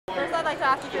I'd like to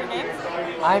ask you for your names.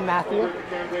 I'm Matthew.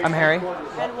 I'm Harry.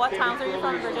 And what towns are you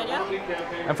from in Virginia?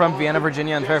 I'm from Vienna,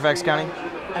 Virginia in Fairfax County.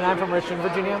 And I'm from Richmond,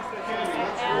 Virginia.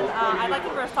 And I'd like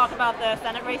to first talk about the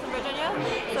Senate race in Virginia.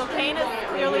 So Kaine has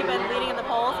clearly been leading in the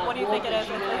polls. What do you think it is? Is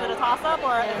it a toss-up,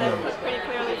 or is it pretty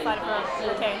clearly decided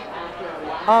for Kaine?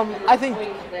 I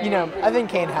think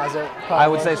Kaine has it. Probably. I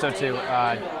would say so too.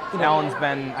 Allen's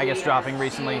been, I guess, dropping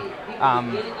recently.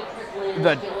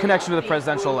 The connection to the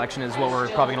presidential election is what we're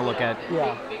probably going to look at.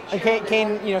 Yeah, and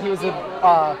Kaine, he was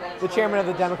the chairman of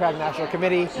the Democratic National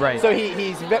Committee. Right. So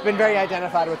he's been very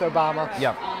identified with Obama.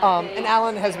 Yep. And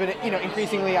Allen has been,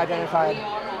 increasingly identified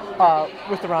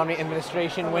with the Romney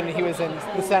administration. When he was in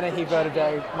the Senate, he voted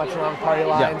very much along party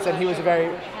lines, and he was a very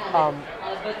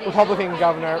Republican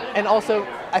governor. And also,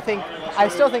 I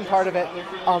still think part of it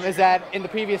is that in the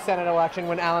previous Senate election,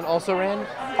 when Allen also ran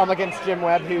against Jim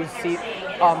Webb, whose seat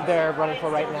they're running for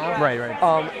right now. Right.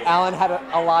 Allen had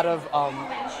a lot of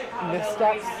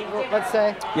missteps, let's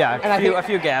say. Yeah, a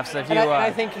few gaffes. And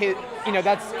I think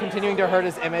that's continuing to hurt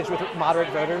his image with moderate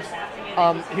voters,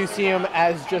 who see him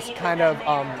as just kind of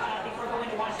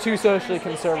too socially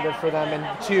conservative for them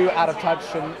and too out of touch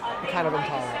and kind of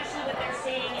intolerant.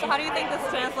 So how do you think this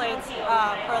translates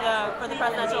for the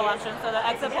presidential election? So the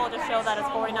exit poll just showed that it's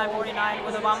 49-49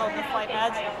 with Obama with a slight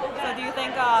edge. So do you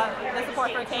think the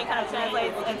support for Kaine kind of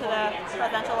translates into the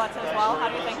presidential election as well? How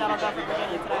do you think that'll go for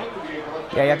Virginia today?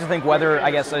 Yeah, you have to think whether,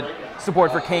 I guess,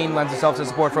 support for Kaine lends itself to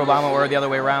support for Obama or the other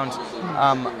way around.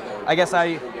 I guess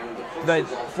the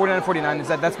 49-49 is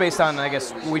that's based on, I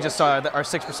guess, we just saw our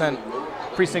 6%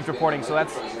 precinct reporting. So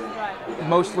that's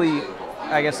mostly,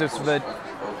 I guess, it's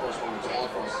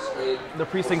the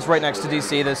precincts right next to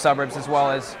D.C., the suburbs, as well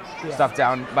as stuff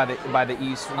down by the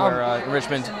east, where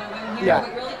Richmond. Yeah,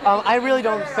 I really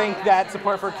don't think that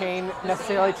support for Kaine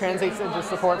necessarily translates into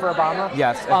support for Obama.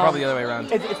 Yes, it's probably the other way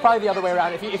around. It's probably the other way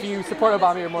around. If you support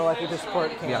Obama, you're more likely to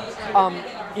support Kaine.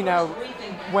 Yeah.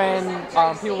 When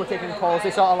people were taking polls,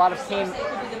 they saw a lot of Kaine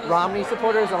Romney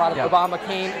supporters, a lot of Obama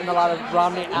Kaine, and a lot of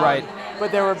Romney Allen. Right.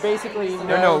 But there were basically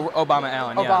no Obama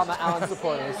Allen. Allen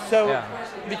supporters. So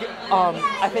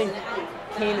I think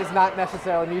Kaine is not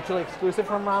necessarily mutually exclusive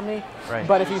from Romney. Right.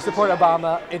 But if you support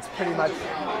Obama, it's pretty much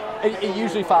it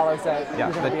usually follows that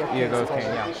you're going to be a you go with Kaine.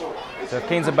 Yeah. So if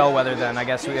Kaine's a bellwether, then I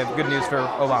guess we have good news for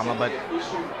Obama. But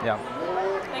yeah.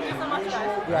 Thank you so much,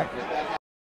 guys. Yeah.